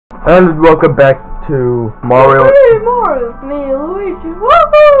And welcome back to Mario. Hey, Mario, it's me, Luigi.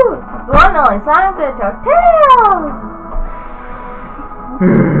 Woohoo! The one and only Sonic the Tails.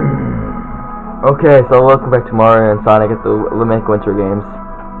 Okay, so welcome back to Mario and Sonic at the Olympic Winter Games.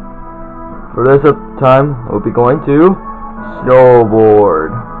 For this time, we'll be going to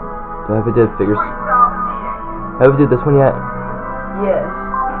Snowboard. Have we did figures? Have we did this one yet? Yes.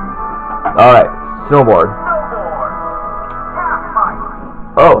 Alright, Snowboard.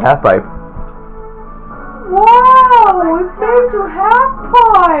 Oh, Halfpipe. Wow, we made to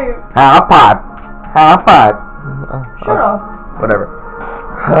Halfpipe. Halfpipe. Halfpipe. Shut up. Whatever.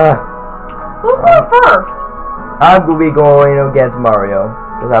 Who's going first? I'm gonna be going against Mario,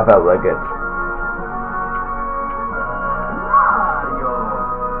 because I felt like it.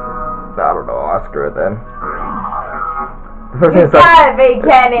 I don't know, I'll screw it then. You gotta be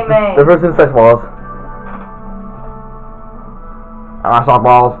kidding me. The first insect balls. I saw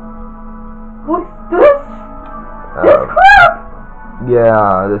balls. What's this? This crap?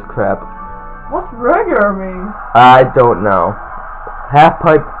 Yeah, this crap. What's regular mean? I don't know.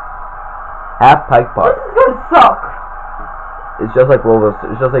 Halfpipe part. This is gonna suck. It's just like roller.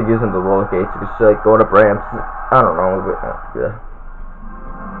 It's just like using the roller skates. It's just like going up ramps. I don't know. But, yeah.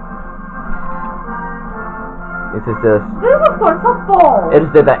 It's just this. This is for some balls. It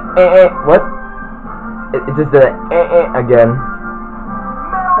just did that. What? It just did that again.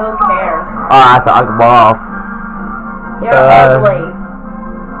 Who cares? Oh, I thought I could ball off. You're ugly.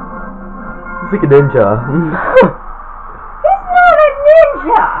 It's like a ninja. He's not a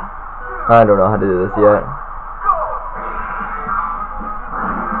ninja. I don't know how to do this yet.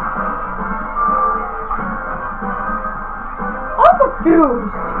 I'm confused.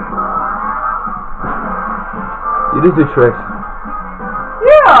 You just do tricks.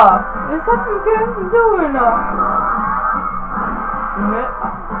 Yeah, there's something you can do enough.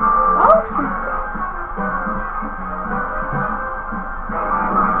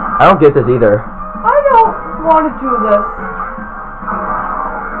 I don't get this either. I don't want to do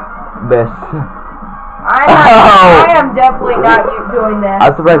this. I am definitely not doing this.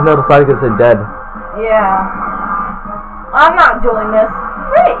 I'm surprised no Sonic isn't dead. Yeah. I'm not doing this.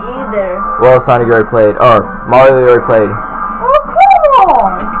 Me either. Well, Sonic already played. Or Mario already played. Oh, come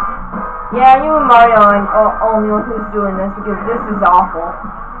on. Yeah, you and Mario are the only one who's doing this because this is awful.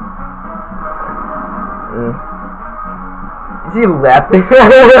 Is he laughing?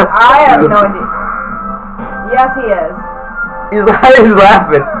 I have no idea. Yes, he is. He's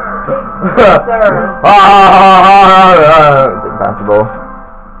laughing. Sir. It's impossible.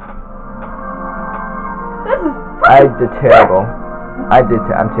 This is I did terrible. I'm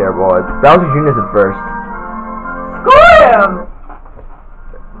terrible. Bowser Jr. at first. Screw him!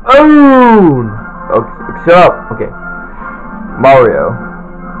 Oh! Okay, shut up. Okay. Mario.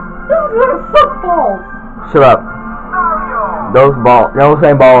 This is gonna suck balls. Shut up. Those balls. No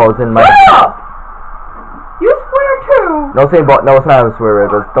saying balls in my. Shut up! You swear too. No saying ball. No, it's not a swear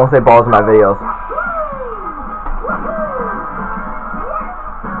word. Don't say balls in my videos.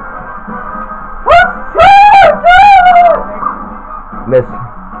 Miss.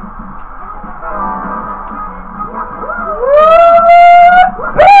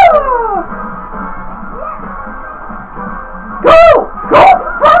 Go! Go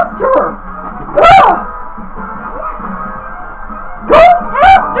faster! Go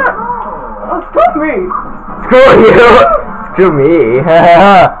faster! Oh, screw me! Screw you! Screw me!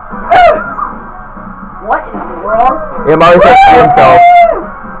 What in the world? Yeah, Mario said himself.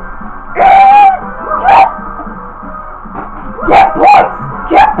 Get points!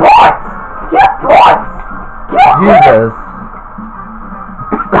 Get points! Get points! Get Jesus.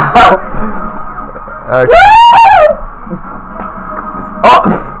 Oh!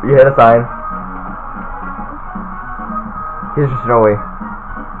 You hit a sign. Here's your snowy.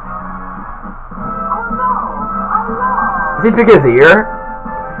 Does he pick his ear?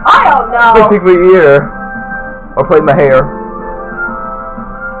 I don't know. Does he pick my ear? Or play my hair?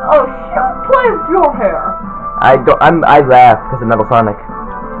 Oh, shit! Play with your hair. I laugh because of Metal Sonic.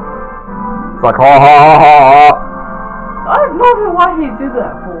 It's like ha ha ha ha ha. I have no idea why he did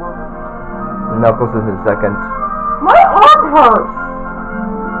that for. Knuckles is in second. My arm hurts.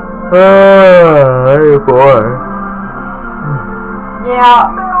 Hey boy. Yeah,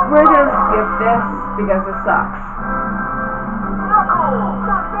 we're gonna skip this because it sucks.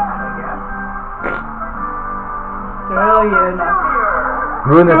 Screw you, Knuckles.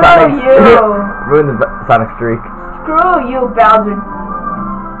 Ruin the Screw Sonic. you. Ruin the Sonic streak. Screw you, Bowser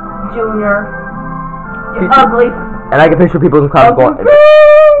Jr. You ugly. And I can picture people in the comments going.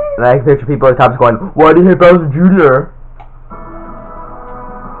 And I can picture people in the comments going, "Why did you hit Bowser Jr.?"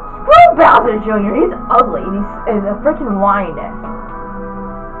 Bowser Jr. He's ugly and he's a freaking lioness.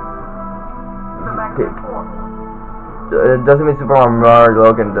 It doesn't mean Super Mario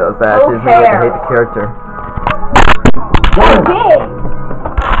Logan does that. It just means I hate the character.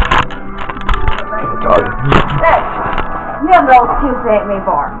 You have no excuse to hate me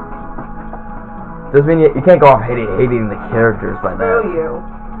for. Doesn't mean you can't go off hating the characters like that. Screw you.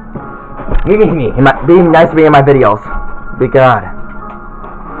 Give me. Be nice to me in my videos. Be God.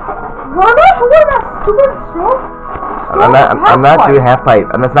 I'm not doing Halfpipe.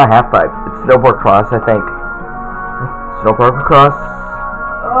 And that's not Halfpipe. It's Snowboard Cross, I think. Snowboard Cross?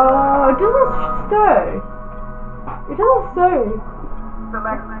 It doesn't say. It doesn't say.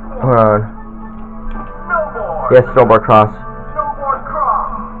 Hold on. Snowboard. Yes, Snowboard Cross. Snowboard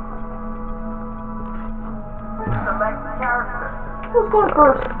Cross. Select character. Who's going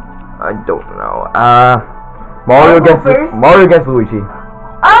first? I don't know. Mario against Luigi.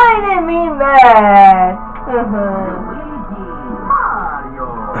 I didn't mean that.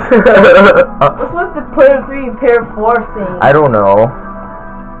 What's with the player 3 and player 4 thing? I don't know.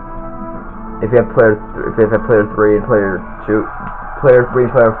 If you have player 3 and player 3 and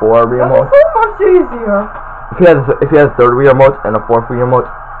player 4 remote. That's so much easier. If you have a third Wii remote and a fourth Wii remote,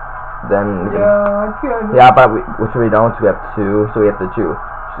 then yeah, I can. Yeah, but which we don't. We have 2, so we have to choose.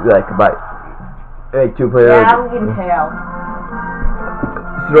 So like combine. Hey, 2 players. Yeah, we can tell.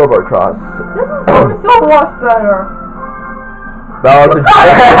 Snowboard Cross. This is so much better. Bowser.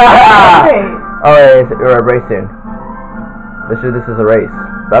 Alright, we're racing. This is a race.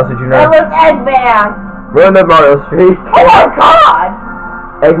 Bowser Jr. That was Eggman. Ruin the Mario streak. Oh my God!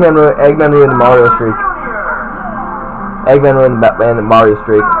 Eggman ruined the Mario streak. Eggman ruined the Mario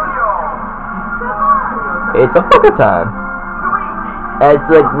streak. It's a fucking time. It's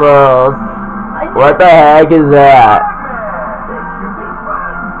like gross. What the heck is that?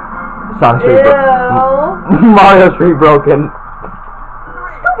 Sonic streak. Mario streak broken.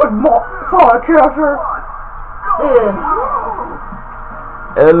 Stupid Sonic character.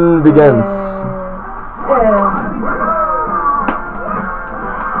 And begins.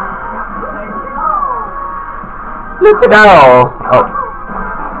 Look at that!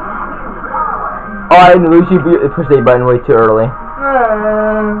 Oh, and Luigi pushed the A button way too early.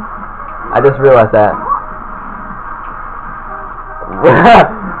 I just realized that.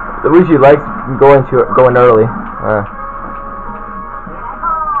 Luigi likes going early.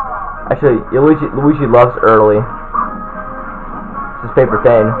 Actually, Luigi loves early. It's his favorite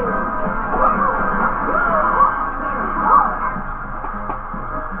thing.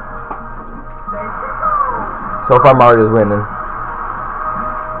 So far, Mario's winning.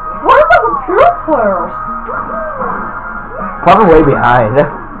 What about the pure players? Probably way behind.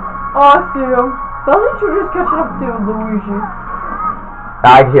 Oh, I see him. Bowser Jr. is catching up to Luigi.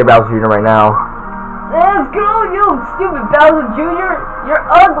 I can hear Bowser Jr. right now. Screw you, stupid Bowser Jr. You're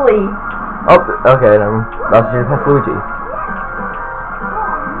ugly. Oh, okay, then Bowser Jr. past Luigi.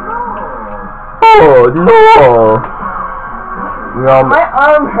 Oh no! My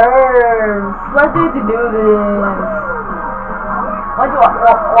arm hurts. Why do you have to do this? Why do I?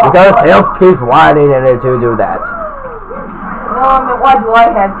 Because Tails keeps whining in it to do that. No, I mean, why do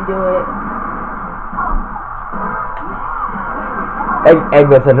I have to do it?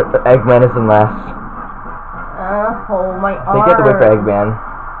 Eggman is in last. Oh, my arm. So you have to wait for Eggman.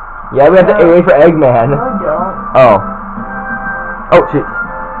 Yeah, we have to wait for Eggman. No, I don't. Oh. Oh, shit.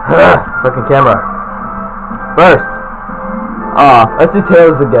 Fucking camera. First. Let's do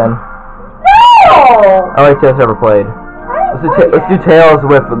Tails again. No! I like Tails ever played. Let's do Tails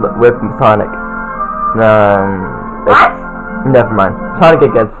with Sonic. What? Never mind. Sonic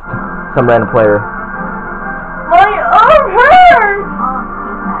against some random player. My arm hurts!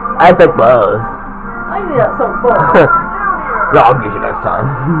 I think both. I need that so bad. Yeah, I'll get you next time.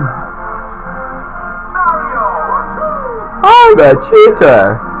 Mario. I'm a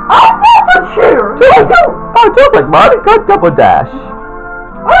cheater. I'm not the cheater! Just like Mario Kart Double Dash.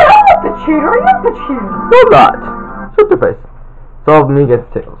 I'm not the cheater! I'm not the cheater! No, not. Shut your face. So me gets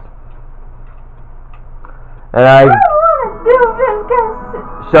Tails. And I don't want to do this,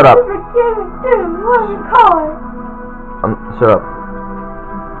 guys. Shut up. Shut up.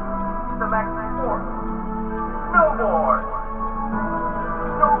 Select sport. Snowboard.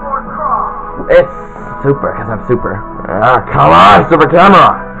 Snowboard cross. It's super, because I'm super. Come on, super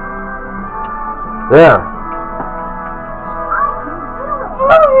camera. There.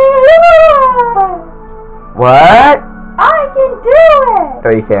 What? I can do it! No,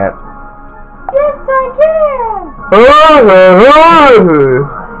 you can't. Yes, I can!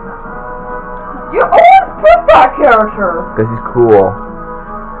 You always pick that character! Because he's cool.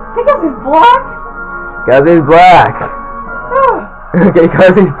 Because he's black? Because he's black. Okay,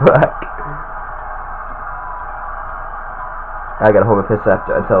 because he's black. I gotta hold my piss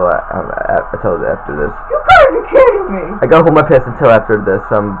until after this. You gotta be kidding me! I gotta hold my piss until after this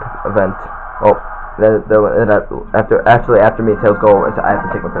event. Oh, after me and Tails go, I have to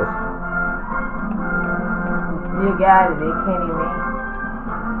take my piss. You gotta be kidding me!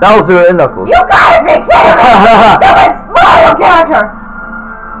 Bowser and Knuckles. You gotta be kidding me! That was Mario character!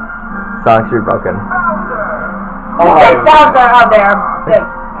 Sonic's broken. Oh, take Bowser out there, like,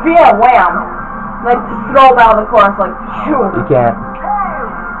 via wham! Like, just throw him out of the course, like, shoot. You can't.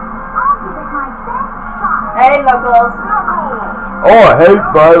 Hey, Knuckles. Oh, I hate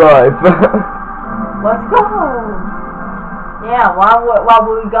my life. Let's go. Yeah, why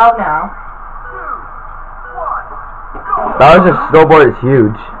would we go now? Bowser's snowboard is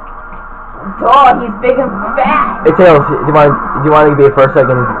huge. Duh, he's big and fat. Hey Tails, do you want to be a first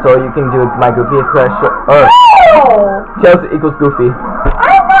second so you can do my Goofy crash? No! Tails equals Goofy.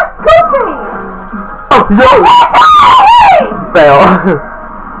 I'm not Goofy! Oh no! Fail.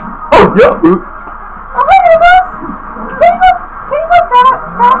 Oh no! Oh my goodness! Can you go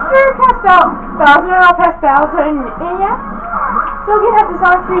faster past Bowser and I'll pass Bowser and yeah? So we can have this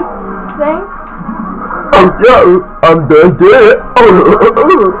Sonic 3 thing? Oh no! I'm gonna do it!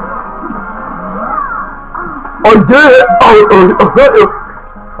 I did it!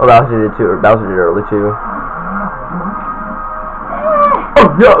 Oh, Bowser did it too. Bowser did it early too. Oh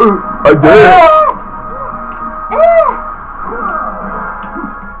no! I did it!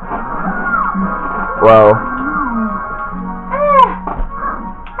 Wow.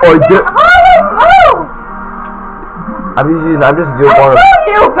 Oh, I did. I'm just doing one.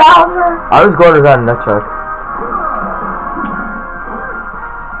 You, Bowser. I was going around nut chuck.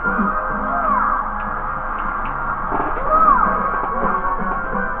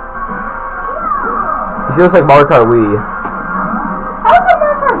 He feels like Mario Kart Wii. How's it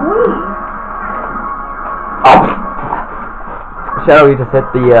Mario Kart Wii? Oh. Shadow, you just hit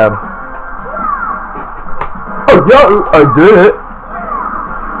the Oh yeah, I did it.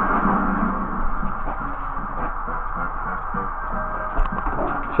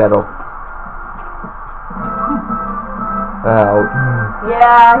 Shadow. Ow.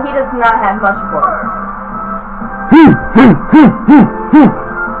 Yeah, he does not have much work.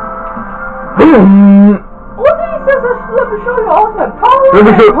 What did he say? Let me show you ultimate power.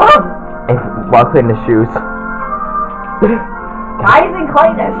 And while cleaning the shoes. Why is he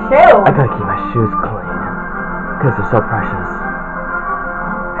cleaning his shoes? I gotta keep my shoes clean. Because they're so precious.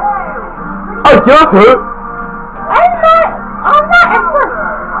 I got it! I'm not ever.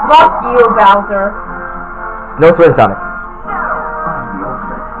 Fuck you, Bowser. No swing, Sonic.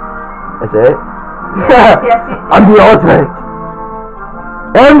 That's it? Yes, I'm the ultimate!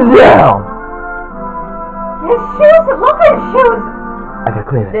 And down! His shoes, look at his shoes. I gotta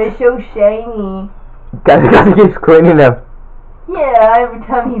clean it. They're so shiny. Gotta keep cleaning them. Yeah, every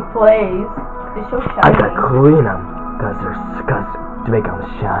time he plays. They're so shiny. I gotta clean them. Cause to make them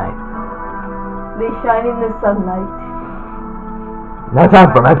shine. They shine in the sunlight. Now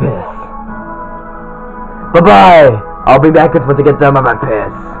time for my piss. Bye-bye! I'll be back once I get done with my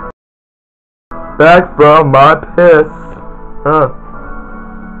piss. Back from my piss.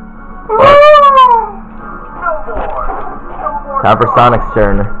 Time for Sonic's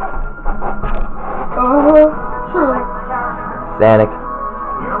turn. Sure. Sonic.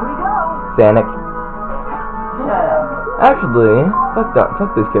 Here we go. Sonic. Shut up. Actually,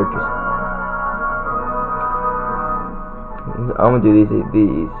 fuck these characters. I'm gonna do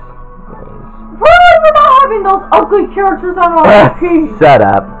these. Why are we not having those ugly characters on our team? Shut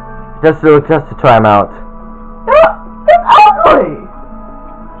up. Just to try them out. It's ugly!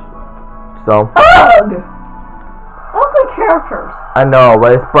 So. Ugh! Ugly characters. I know,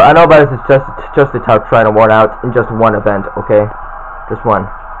 but it's just to try to worn out in just one event, okay? Just one.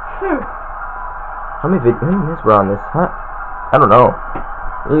 How many minutes were on this? Huh? I don't know.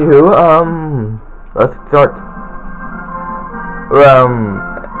 Anywho, let's start.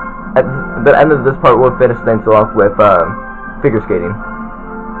 At the end of this part, we'll finish things off with figure skating.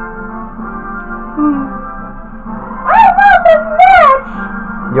 I want the match!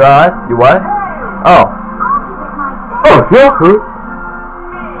 You alright? You what? Oh. Oh, yeah.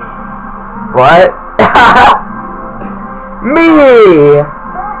 What? Me!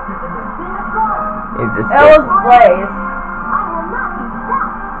 That was Blaze.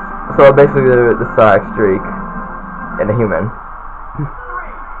 So basically the Sonic streak and a human.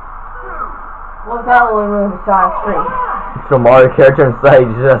 What's that really the Sonic Streak? So Mario character inside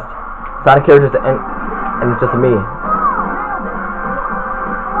just Sonic characters and it's just me.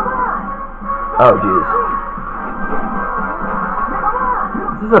 Oh, jeez.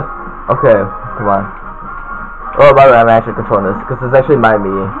 This is a... Okay, come on. Oh, by the way, I'm actually controlling this, because it's actually my me.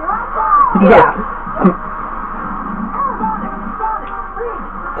 Yeah.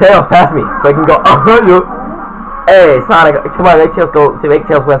 Tails, pass me, so I can go, oh, you. Hey, Sonic, come on, make Tails go, make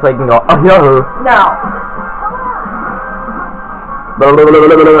Tails win so I can go, oh, yo. No.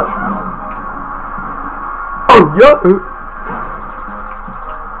 Oh, yo.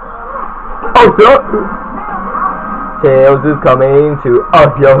 Oh, yo. Tails is coming to, oh,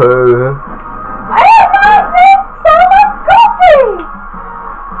 yo. I am not being so goofy!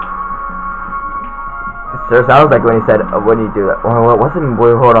 Sure sounds like when he said, when you do that. What's it mean?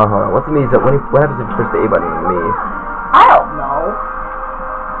 Wait, hold on. What's it mean? What happens if you push the A button on me? I don't know.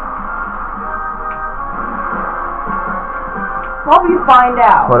 Hope you find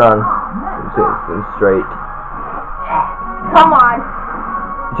out. Hold on. It's straight. Come on.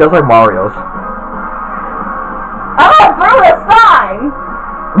 Just like Mario's. I'm gonna throw a sign!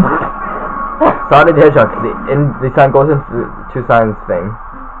 Sonic the Hedgehog. The sign goes into the two signs thing.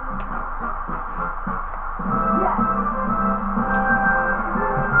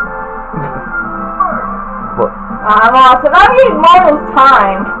 I'm awesome. I beat Mario's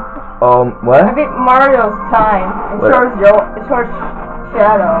time. What? I beat Mario's time. It shows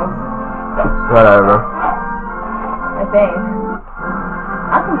shadows. Whatever. I think.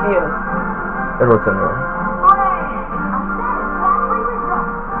 I'm confused. It works anyway.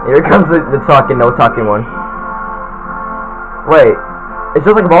 Here comes the talking, no talking one. Wait, it's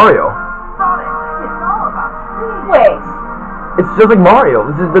just like Mario. Wait. It's just like Mario.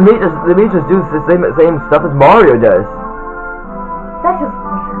 This is the meters do the same stuff as Mario does. That's just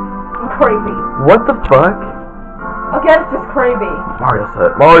weird and creepy. What the fuck? Okay, that's just creepy.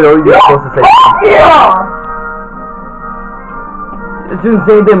 Mario, you're supposed to say. Yeah. It's doing the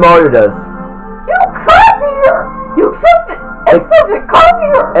same thing Mario does. You come here. You accept it. Accept it. Come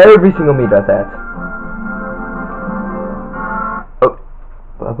here. Every single me does that. Oh,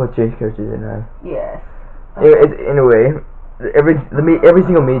 I put Jay's character, didn't I? Yes. Anyway, every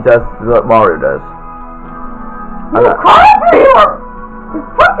single me does what Mario does. You come here. You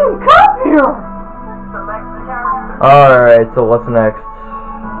fucking come here. Alright, so what's next?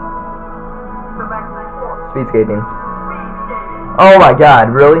 Speed skating. Oh my god,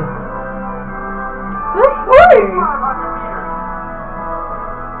 really? This free.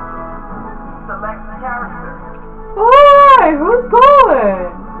 Alright, who's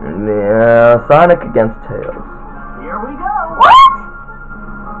going? Yeah, Sonic against Tails. Here we go. What?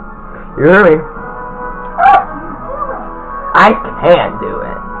 You hear me? I can do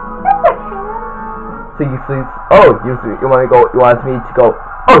it. Yes, I can. You want me to go? You want me to go?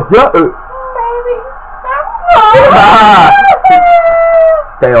 Oh yeah. Baby, Ah!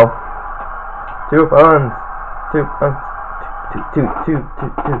 Tail. 2 pounds. 2 pounds. Two.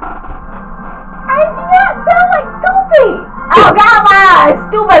 I do not sound like Goofy. Oh God,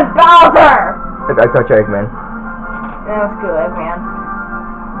 stupid Bowser. I touch Eggman. Yeah, screw Eggman.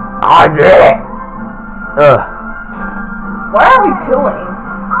 I did it. What are we doing?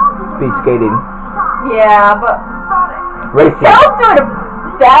 Speed skating. Yeah, but Racing. Tails doing a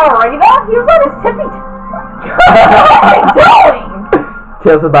ballerina? He was on his tippy What are we doing?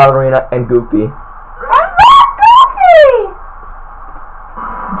 Tails the ballerina and Goofy. I'm not Goofy!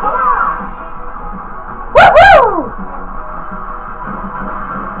 Woohoo!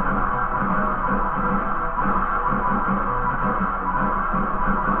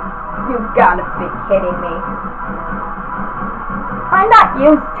 You've gotta be kidding me. I'm not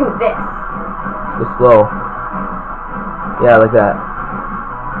used to this. Just slow. Yeah, like that.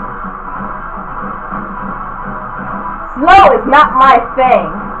 Slow is not my thing.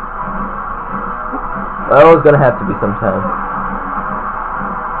 Well, it's gonna have to be sometime.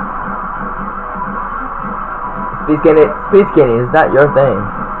 Speed skating is not your thing.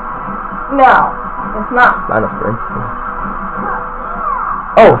 No, it's not. Not a sprint.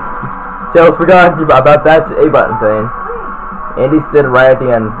 Oh! Tails forgot about that A button thing. Andy stood right at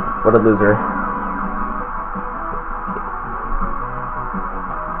the end. What a loser.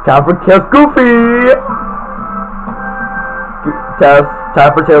 Time for Tails Goofy!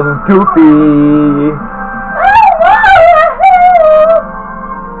 Time for Tails is Goofy!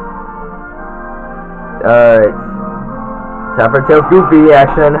 Alright. Time for Tails Goofy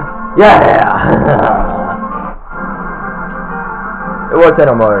action. Yeah! It was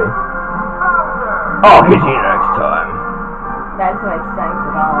Mori. I'll get you next time. That doesn't make sense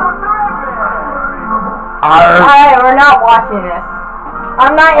at all. Arr. Alright, we're not watching this.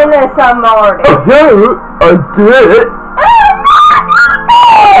 I'm not in this mode. Okay, I did it.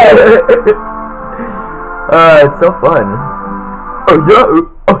 It's so fun. Oh yeah,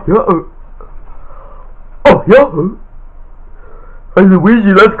 oh yeah, oh yeah. Hey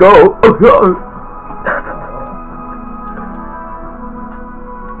Luigi, let's go. Oh yeah.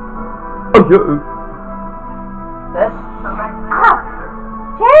 Oh yeah. This. Ah!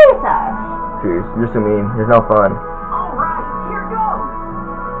 Jesus! Jeez, you're so mean. You're no fun. Alright, here goes.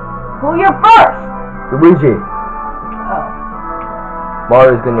 Who you're first? Luigi. Oh.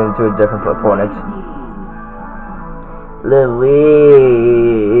 Mario's getting into a different opponent.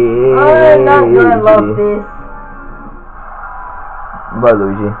 Luigi. I'm not gonna love this. Bye,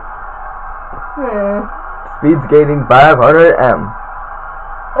 Luigi. Hmm. Speed skating 500 M.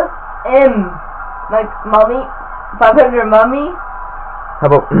 What's M? Like mummy? 500 mummy? How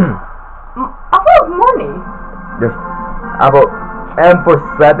about How about money? there's how about M for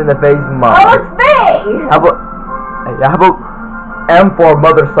slap in the face mom? Oh, it's me! How about M for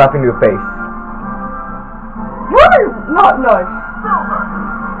mother slapping your face? You're not nice. Silver.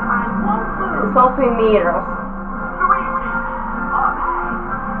 I won't It's lose. supposed to be meters. Luigi.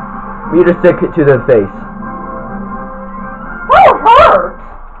 Up. Meter stick to the face. That hurt!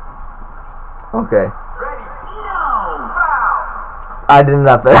 Okay. Ready. No. Foul. I did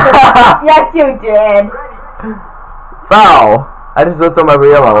nothing. Yes, you did. Ready. Foul! I just looked on my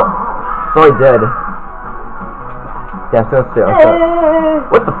yellow. So I did. Yeah, I'm still.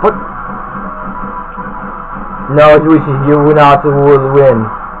 What the fuck? No, Luigi, you will not win.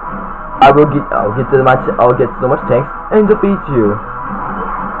 I'll get so much tanks and defeat you.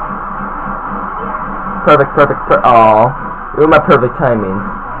 Perfect. Aw, you were my perfect timings.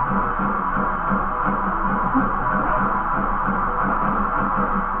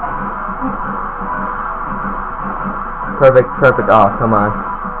 Perfect. Aw, come on.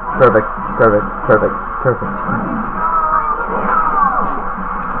 Perfect.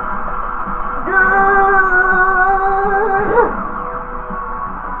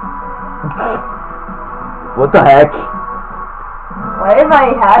 What the heck? Why am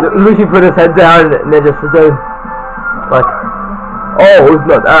I happy? Luigi put his head down and then just did like, oh, it's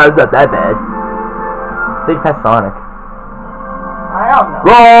not that bad. Think past Sonic. I don't know.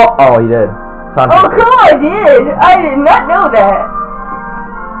 Roll! Oh, he did. Sonic. Oh, cool, I did! I did not know that.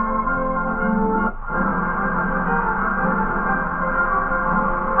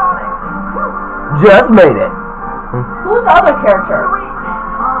 Sonic. Just made it. Who's the other character? Luigi.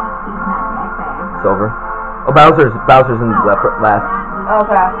 Silver. Oh, Bowser's in the last.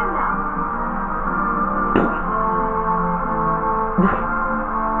 Okay.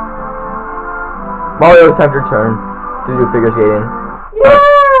 Mario, it's time for your turn to do figure skating. Yay!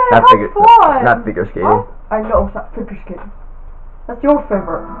 Not Have figure, fun! not figure skating. Oh, I know, it's not figure skating. That's your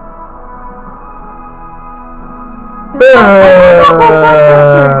favorite.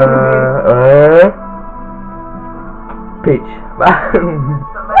 Peach.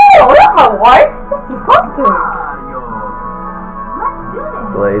 Oh, that's my wife! That's disgusting! Mario. Let's do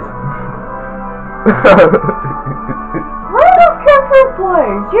this. Blaze. Random character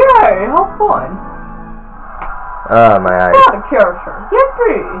plays! Yay! How fun! Oh, my eyes. Not a character.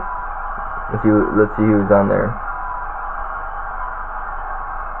 Yippee! Let's see who's on there.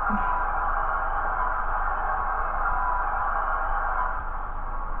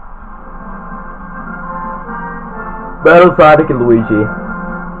 Battle Sonic and Luigi.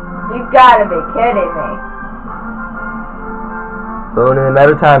 You gotta be kidding me. So in a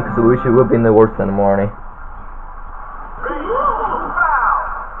matter of time, because Luigi will be in the worst in the morning. Ready.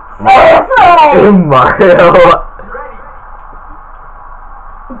 Foul. Seriously! Mario. Ready.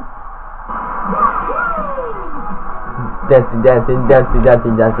 Dancing.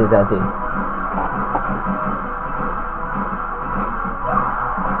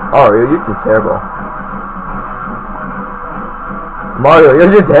 Oh, you're just terrible. Mario,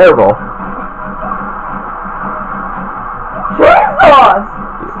 you're just terrible. Jesus!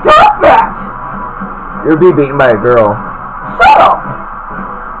 Stop that! You're being beaten by a girl. Shut up!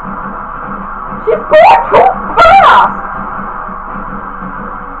 She's going too fast!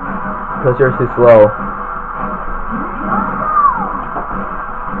 Because you're too slow.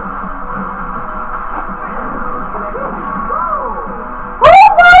 Oh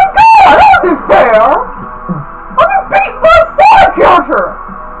my god! That wasn't fair! I'm being beaten by a Sonic character!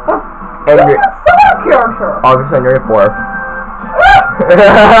 And That's you're a Sonic character! obviously you're in fourth.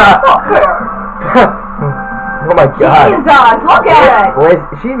 That's not fair! Oh my god. Jesus, look at it! Blaze,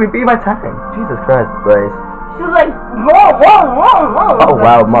 she beat my time. Jesus Christ, Blaze. She's like, whoa. Oh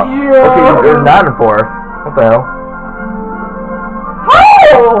wow, Yeah. okay, you're not in fourth. What the hell?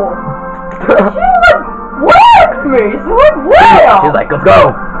 Oh! She like whacked me! She's like, wow! She's like, let's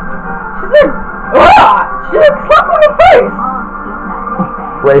go. She's like, ah! Shit, slap him in the face!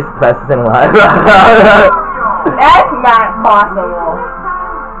 Blaze the fastest thing alive. That's not possible.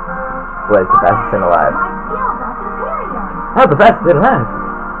 Blaze the fastest thing alive. My skills are superior. Oh, the fastest thing alive.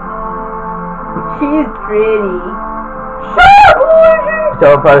 She's pretty. Shut up, Luigi! So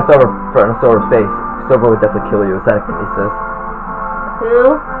if I saw her Silver's face, Silver would definitely kill you with psychokinesis.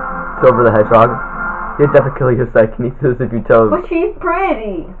 Who? Silver the Hedgehog. He'd definitely kill you with psychokinesis if you tell him. But she's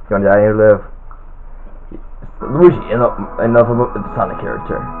pretty. You wanna die or live? Luigi, enough about the Sonic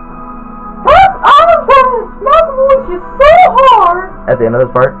character. That's unimpressed! My voice is so hard! At the end of this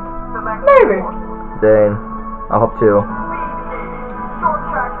part? Maybe. Dang. I hope too. Short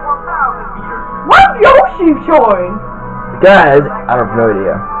track 1,000 meters. What's Yoshi showing? Guys, I have no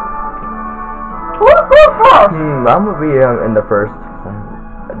idea. Who's going first? I'm gonna be in the first.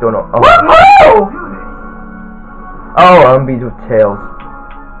 I don't know. Oh, What? No! I'm gonna be with Tails.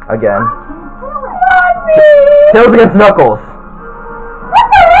 Again. Not me! Tails against Knuckles. What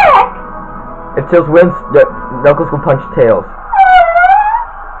the heck? If Tails wins, Knuckles will punch Tails.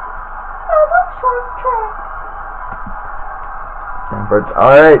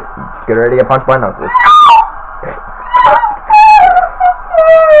 Alright, get ready to get punched by Knuckles.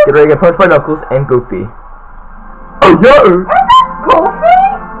 Get ready to get punched by Knuckles and Goofy. Oh no! Goofy?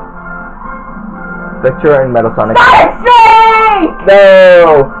 Victor and Metal Sonic. Sonic Strike!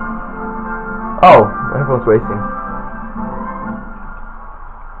 No! Oh, everyone's racing.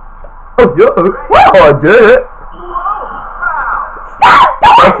 Oh no! Oh, I did it! Stop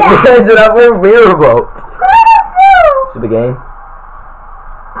doing that! That's not what we're about. To the game.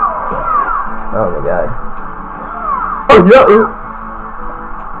 Oh my god. Oh no!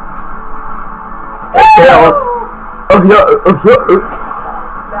 Tails! Oh no! Oh no!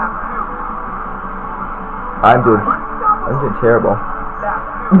 I'm doing terrible.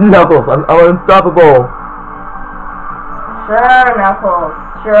 Knuckles, I'm unstoppable. Sure, Knuckles,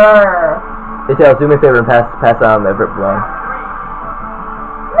 sure. Hey Tails, do me a favor and pass out Everett Brown.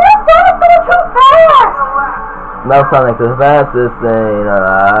 No, Sonic's going too fast! Metal Sonic, the fastest thing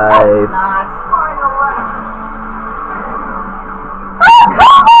alive. Not. Oh,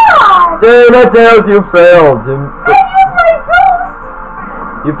 come on! Damn it, Tails, you failed. I used my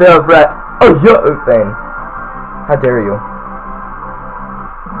boost! You failed, Brett. Oh, you thing. How dare you?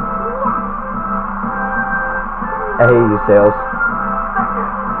 I hate you, Tails.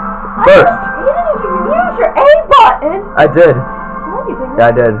 First. You didn't even use your A button! I did. No, you didn't. Yeah,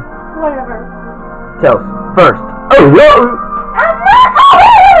 I did. Whatever. Tails, first. Oh, no! I'm not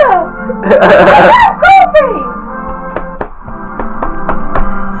Goofy!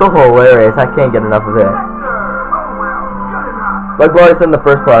 So hilarious, I can't get enough of it. Like what I said in the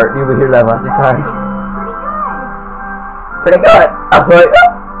first part, you will hear that lots of times. Pretty good! I'm like,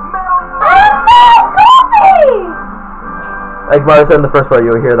 I'm not Goofy! like what I said in the first part,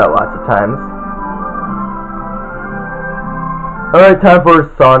 you'll hear that lots of times. Alright, time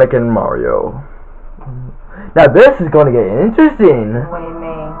for Sonic and Mario. Now this is going to get interesting. What do you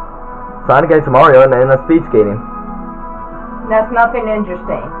mean? Sonic against Mario and speed skating. That's nothing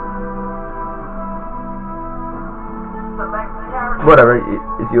interesting. Whatever,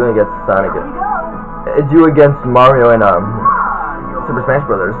 it's you against Sonic. It's you against Mario and Super Smash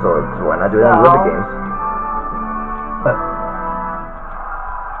Brothers, so why not do that in Olympic Games?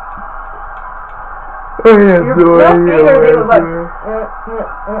 The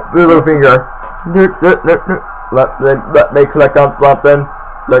little finger. Let me click on something.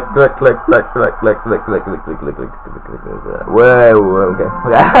 Click. Whoa, okay.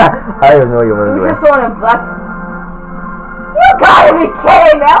 I don't know what you want to do. Who's just on a black? You gotta be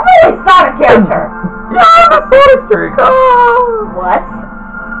kidding me! I'm really Sonic character! Yeah, I'm a Sonic Streak! Oh. What?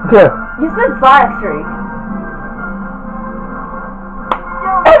 Yeah. You said Sonic Streak.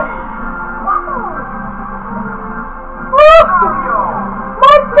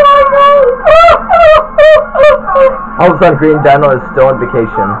 All of a sudden, Green Dino is still on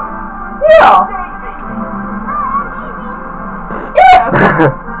vacation. Yeah! Yeah!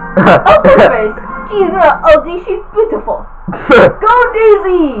 Open face! She's not ugly, she's beautiful! Go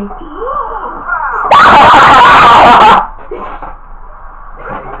Daisy!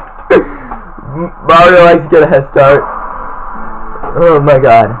 Mario likes to get a head start. Oh my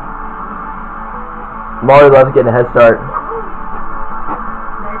god. Mario loves getting a head start.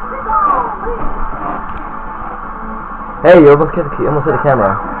 Hey, you almost hit the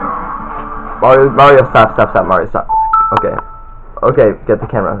camera. Mario, stop, Mario, stop. Okay. Okay, get the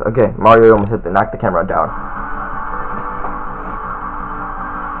camera. Okay, Mario, you almost knocked the camera down.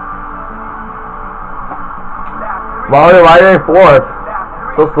 Mario, why are you in fourth?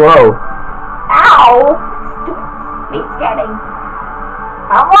 So slow. Ow! speed skating.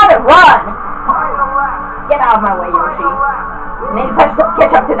 I want to run. Final lap. Get out of my way, Yoshi. Final lap. You need to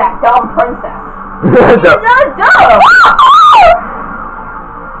catch up to that dumb princess. No. She's not dumb.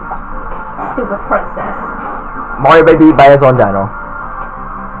 Stupid princess. Mario may beat by his own dino.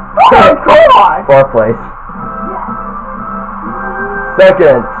 Oh my god. 4th place.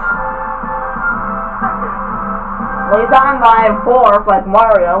 2nd. At least I'm by 4th like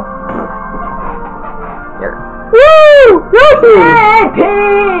Mario. Here. Woo! Yoshi! Yay,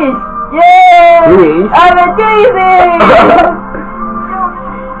 peace! Yay! Peace? I'm a daisy!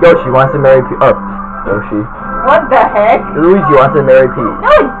 Yoshi wants to marry Peach. Oh, Yoshi. What the heck? Luigi wants to marry Peach. No,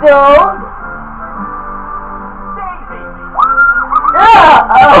 I don't! Daisy.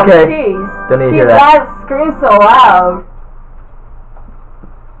 Oh, Okay. jeez. Don't need to She hear that. guys scream so loud.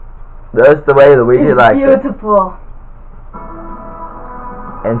 That's the way Luigi It's likes it. beautiful.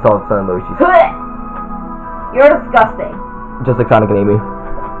 Insults on Luigi. You're disgusting. Just like Sonic and Amy.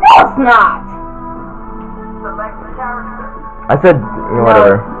 No, it's not. Select the character. I said,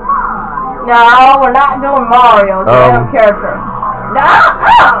 whatever. No, we're not doing Mario. It's a random character. No!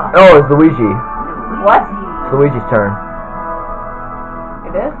 Oh, it's Luigi. What? It's Luigi's turn.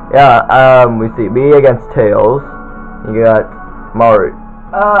 It is? Yeah, we see me against Tails. You got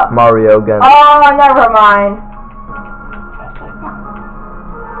Mario against. Oh, never mind.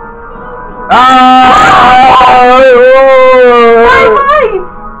 Ah! My wife!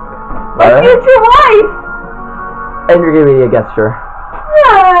 My What? future wife! And you're giving me a gesture.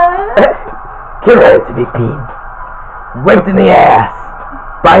 Get ready to be clean. Whipped in the ass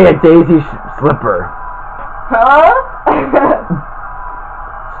by a daisy slipper. Huh?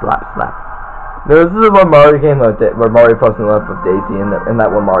 Slap, slap. This is one Mario game where Mario falls in love with Daisy in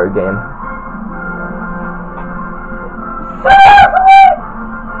that one Mario game. Seriously?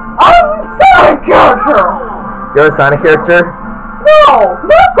 I'm a Sonic character! You're a Sonic character? No!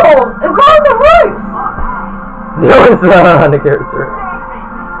 Knuckles is on the roof! You're a Sonic character.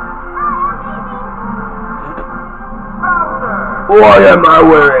 Bowser. Why am I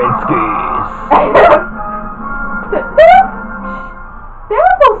wearing skis? There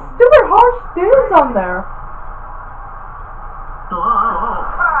are those stupid harsh dudes on there.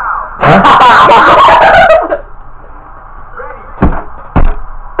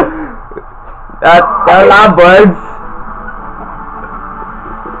 They're lovebirds.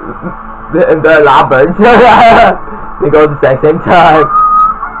 They're lovebirds. They go at the exact same time.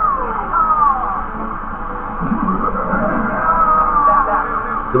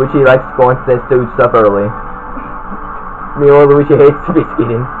 Luigi likes to go into this dude stuff early. Meanwhile, Luigi hates speed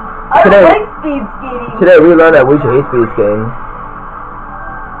skating. I Today- don't like speed skating. Today we learned that Luigi hates speed skating.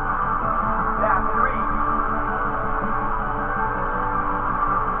 Lap 3.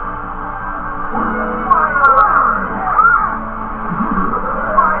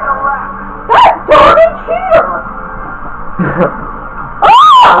 Final lap. That darn cheater!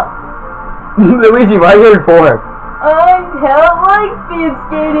 Ah! Luigi, why are you in 4th? I don't like speed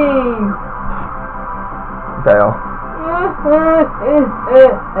skating. Fail.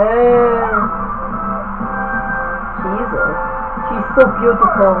 Jesus, she's so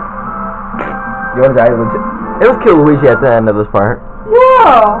beautiful. You want to die, Luigi? It was kill Luigi at the end of this part.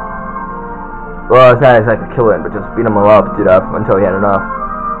 Yeah. Well, it's not exactly killing, but just beat him up to death until he had enough.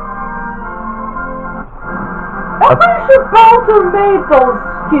 I'm pretty sure Bowser made those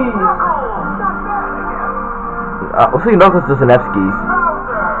skis. Not bad, I guess. We'll see. Knuckles doesn't have skis.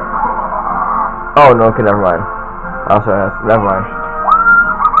 Bowser. Oh no, okay, never mind. Oh, sorry, never mind.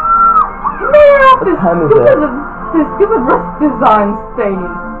 Man, What time is it? This stupid wrist design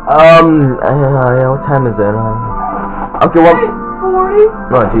thingy. What time is it? Okay, well.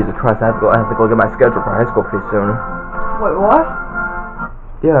 8:40? Oh, Jesus Christ! I have to go get my schedule for high school pretty soon. Wait, what?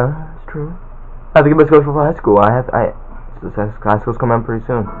 Yeah, it's true. I have to get my schedule for high school. High school's coming up pretty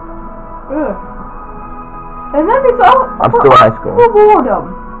soon. Ugh. And then it's all. I'm still in high school. For boredom.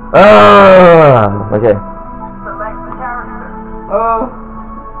 Okay. Select the character.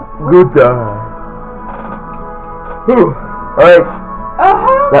 Good die. Whew. Alright.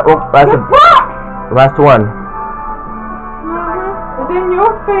 That that's Get back! the last one. And then your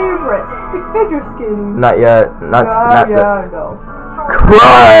favorite, figure skating. Not yet. Not I know.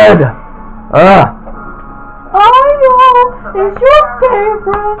 Crud! I know, it's your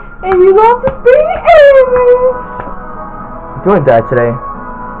favorite, and you love to be Amy. Doing that today.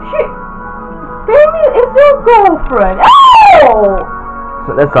 Shit, Amy is your girlfriend. Oh!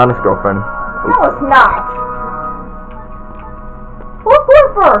 So that's Sonic's girlfriend. No, it's not. Who's going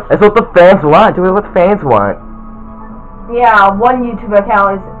first? That's what the fans want. Do what the fans want. Yeah, one YouTube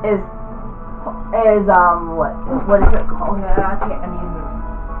account is is what is it called? I can't even.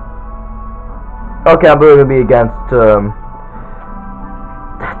 Okay, I'm really gonna be against God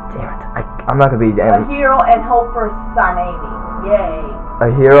damn it! I'm not gonna be A hero and hope for Son Amy. Yay. a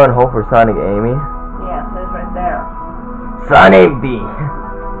hero and hope for Sonic Amy. Yeah, it says right there. Son Amy.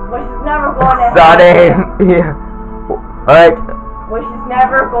 Which is never going to Son happen. Amy. Alright. Which is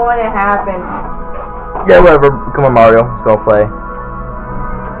never going to happen. Yeah, whatever. Come on, Mario. Let's go play.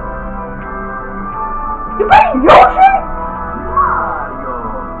 You playing Yoshi?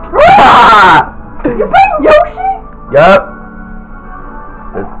 You playing Yoshi? Yup.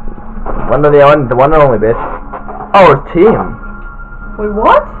 The one and only bitch. Oh, it's team. Wait,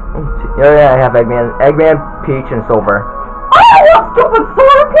 what? Yeah, I have Eggman, Peach, and Silver. Oh, what stupid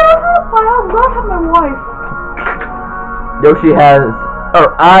Sonic characters? I have my wife. Yoshi has, or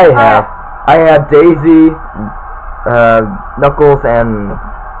I have Daisy, Knuckles, and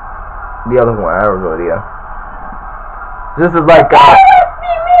the other one. I have no idea. This is like. Me,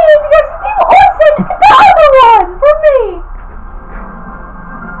 because people always say the other one for me.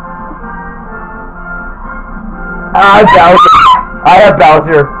 I have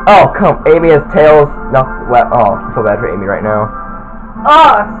Bowser. Oh, come. Amy has Tails. No, what? Oh, I feel bad for Amy right now.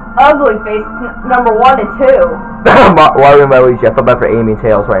 Oh, ugly face number 1 and 2. Wario and Luigi. I feel bad for Amy and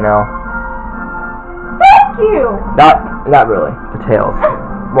Tails right now. Thank you. Not really. For Tails.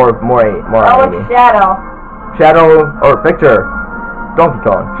 More Oh, Amy. it's Shadow. Shadow or Victor. Donkey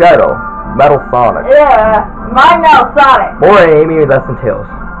Kong. Shadow. Metal Sonic. Yeah, mine now Sonic. More Amy, less than Tails.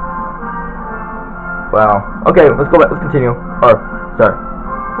 Wow. Okay, let's go back. Let's continue. Or, sorry.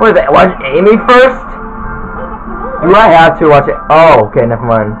 What is that? Watch Amy first? Do I have to watch it? Oh, okay, never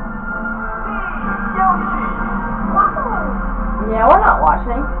mind. Yeah, we're not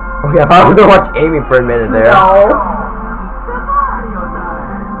watching. Okay, I thought I was gonna watch Amy for a minute there. No.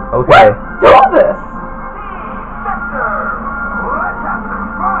 Okay. Do this.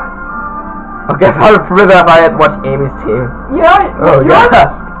 Okay, I thought for a minute I had to watch Amy's team. Yeah. Oh, yeah.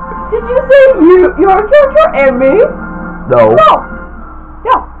 Did you say your character and me? No. No.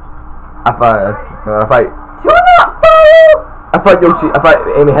 Yeah. I thought You're not foul. I thought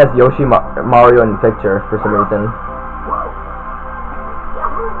Amy has Yoshi, Mario, and Victor for some reason.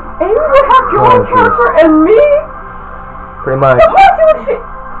 Amy would have your Oh, character and me? Pretty much. But why would she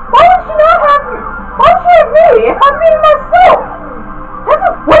not have me? Why would she have me if I'm being myself? This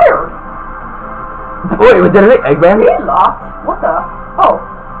is weird. Wait, did it Eggman? He locked. What the? Oh.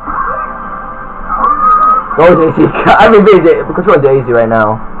 Go Daisy. I mean, we're controlling Daisy right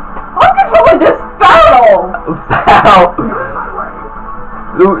now. I'm controlling this battle. Foul.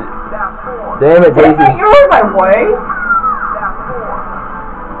 Damn it, Daisy. You're in my way.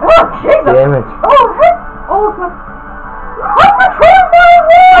 Oh, Jesus. Damn it. Oh, heck. Oh, it's my... I'm controlling my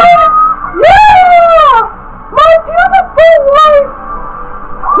wife. Yeah. My beautiful wife.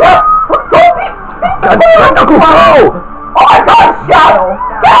 Yes. Let's go. Go! Oh my God, Shadow.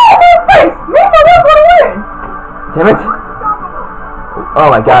 Get out of my face. Me and my wife want to win. Damn it. Oh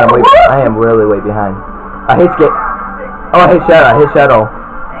my God, I am really way behind. I hate skate. Oh, I hate Shadow.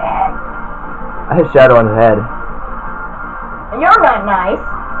 I hit Shadow on the head. You're not nice.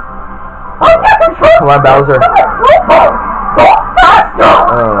 I got control. Come on, Bowser. Slowpoke. Go faster.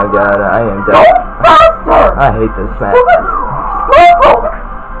 Oh my God, I am Go dead. faster. I hate this match. Slowpoke.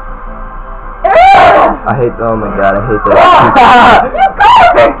 I hate. Oh my God, I hate this. You gotta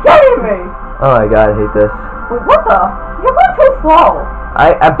be kidding me. Oh my God, I hate this. Wait, what the? You're going too slow.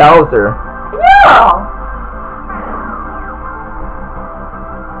 I'm Bowser. Yeah.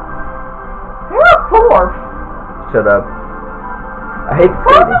 You're a fourth. Shut up. I hate Why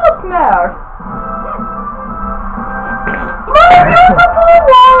skating. do you look mad? My beautiful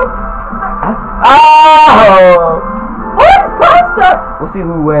wife. Oh! What's faster? We'll see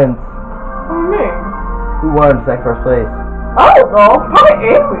who wins. What do you mean? Who won second first place? I don't know. Probably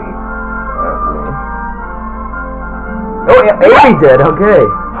Amy. Oh yeah, Amy did. Okay.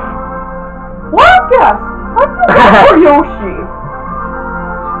 What guess? I feel for Yoshi.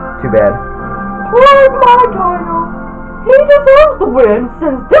 Too bad. Where's my title? He deserves the win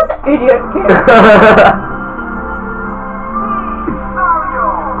since this idiot can't.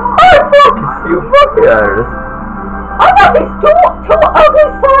 Oh fuck! You fuckers. I got these two ugly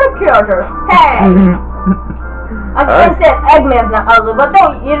Sonic characters. Hey! I said Eggman's not ugly, but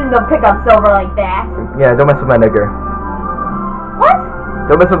you didn't pick up Silver like that. Yeah, don't mess with my nigger. What?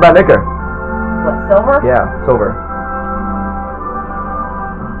 Don't mess with my nigger. What, Silver? Yeah, Silver.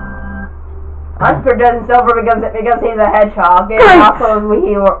 I'm pretending Silver because he's a hedgehog, and also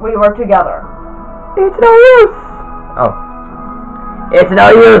we were together. It's no use. Oh. It's no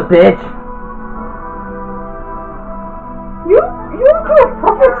use, bitch.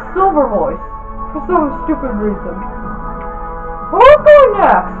 pick Silver Voice for some stupid reason. Who's going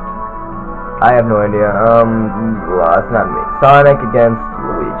next? I have no idea. It's not me. Sonic against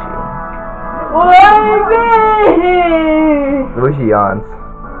Luigi. Why me? Luigi yawns.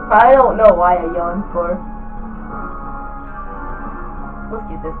 I don't know why I yawned for. Let's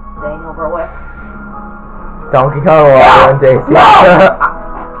get this thing over with. Donkey Kong Wario and Daisy. No!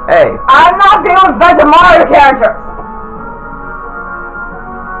 Hey. I'm not doing bunch of Mario characters.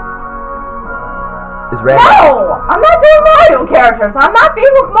 Is Randy? No! I'm not doing Mario characters. I'm not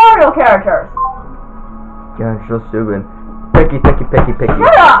being with Mario characters. God, you're so stupid. Picky.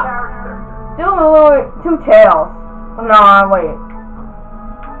 Shut up! Two tails. No, wait.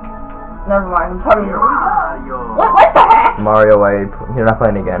 Never mind. I'm probably. What the heck? Mario, you're not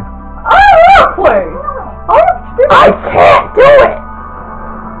playing again. I want to play. I can't do it.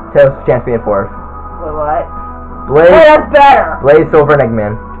 Tails, chance being fourth. Wait, what? Blaze. Hey, that's better. Blaze, Silver, and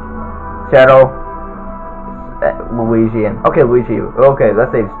Eggman. Shadow. Luigi and Luigi. Okay,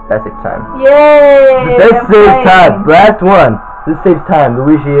 that saves time. Yay! This saves time. Last one. This saves time.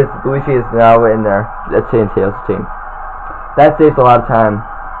 Luigi is now in there. That's Tails' team. That saves a lot of time.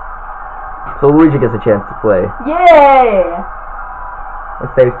 So Luigi gets a chance to play. Yay! It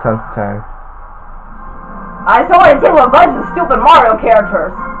saves tons of time. I just want to deal with a bunch of stupid Mario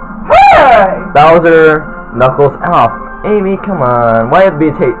characters. Hey! Bowser, Knuckles. Oh, Amy, come on. Why have to be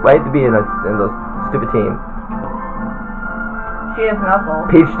in those stupid teams? She is Knuckles.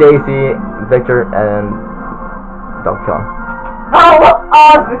 Peach, Daisy, Victor, and Donkey Kong.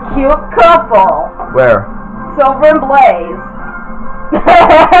 Oh, the cute couple. Where? Silver and Blaze.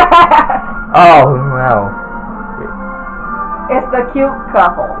 Oh, wow. It's the cute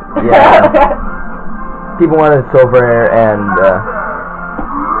couple. Yeah. People wanted Silver and,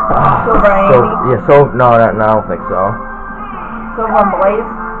 Silver and Amy? No, I don't think so. Silver and Blaze?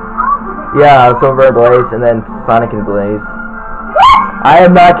 Yeah, Silver and Blaze, and then Sonic and Blaze. What? I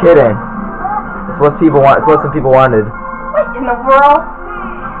am not kidding. It's what people want. It's what some people wanted. What in the world?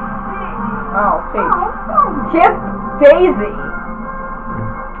 Oh, Peach. She has Daisy.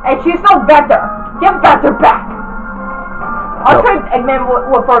 And she's no Vector. Give Vector back. I'll trade Eggman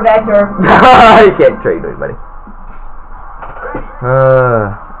for Vector. You can't trade anybody.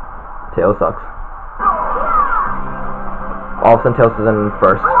 Tails sucks. All of a sudden, Tails is in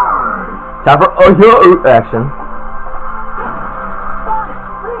first. Time for action.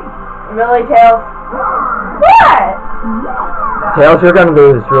 Really, Tails? What? Tails, you're gonna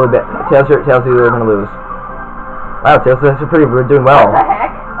lose really bad. Tails, you're gonna lose. Wow, Tails, we're doing well. What the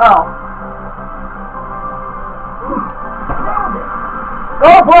heck? Oh.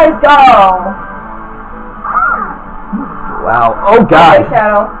 Go, boys, go! Wow. Oh God. Okay,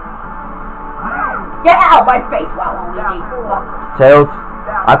 Shadow. Get out of my face, Luigi. Tails,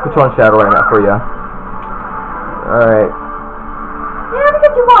 I'm controlling Shadow right now for you. Alright. Yeah,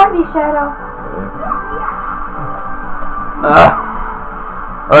 because you want me, Shadow.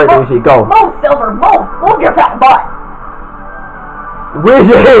 Alright, Luigi, go. Move, Silver, move! Move your fat butt!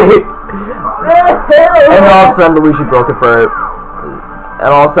 Luigi! And all of a sudden, Luigi broke it for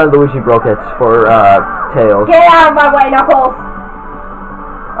Tails. Get out of my way, Knuckles!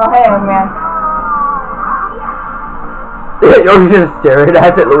 Oh, hey, man. You're just staring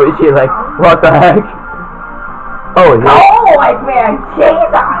at it, Luigi, like, what the heck? Oh, yeah. Oh, like, man,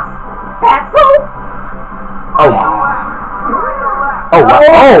 Jesus! Fatso? Oh. Oh, wow.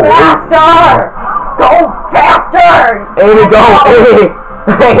 Oh! Faster! Go faster! Amy, go! Amy!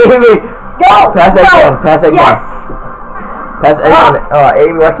 Amy! Go! Pass Eggman, pass Eggman. Yes! Pass Eggman. Oh,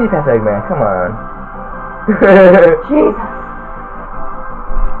 Amy, why can't you pass Eggman? Come on. Jesus.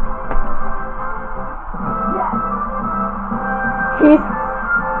 Jesus.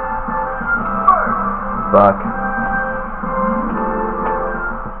 Fuck.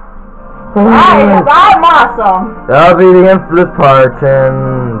 Alright, I'm awesome. That'll be the end for this part,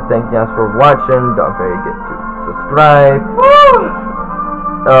 and thank you guys for watching. Don't forget to subscribe. Woo!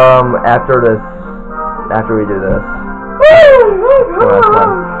 After we do this.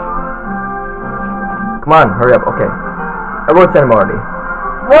 Come on, hurry up. Okay. Everyone send him already.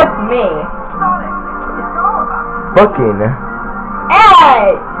 With me. Fucking.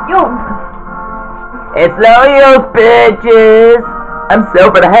 Hey! You. It's no use, bitches. I'm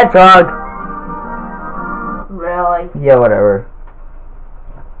Silver the Hedgehog. Really? Yeah, whatever.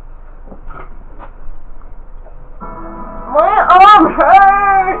 My arm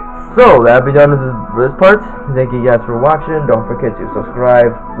hurts! So, that'll be done with this part. Thank you guys for watching. Don't forget to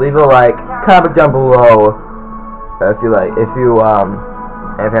subscribe, leave a like, comment down below if you have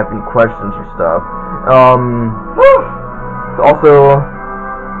any questions or stuff. Also,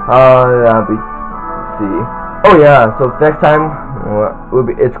 See. Oh yeah, so next time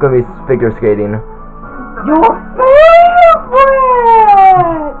it's gonna be figure skating. Your favorite!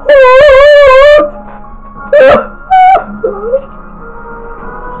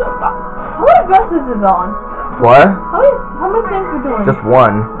 How many dresses is on? What? How many things we doing? Just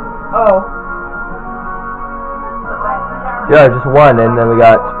one. Oh. Yeah, just one, and then we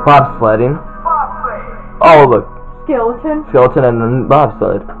got bobsledding. Bobsleigh. Oh look, Skeleton. skeleton and then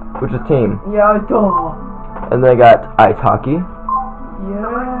bobsled, which is team. Yeah, duh. And then I got ice hockey.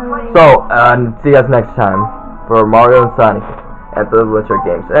 Yeah. So, see you guys next time for Mario and Sonic at the Winter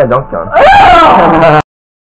Games. And Donkey Kong.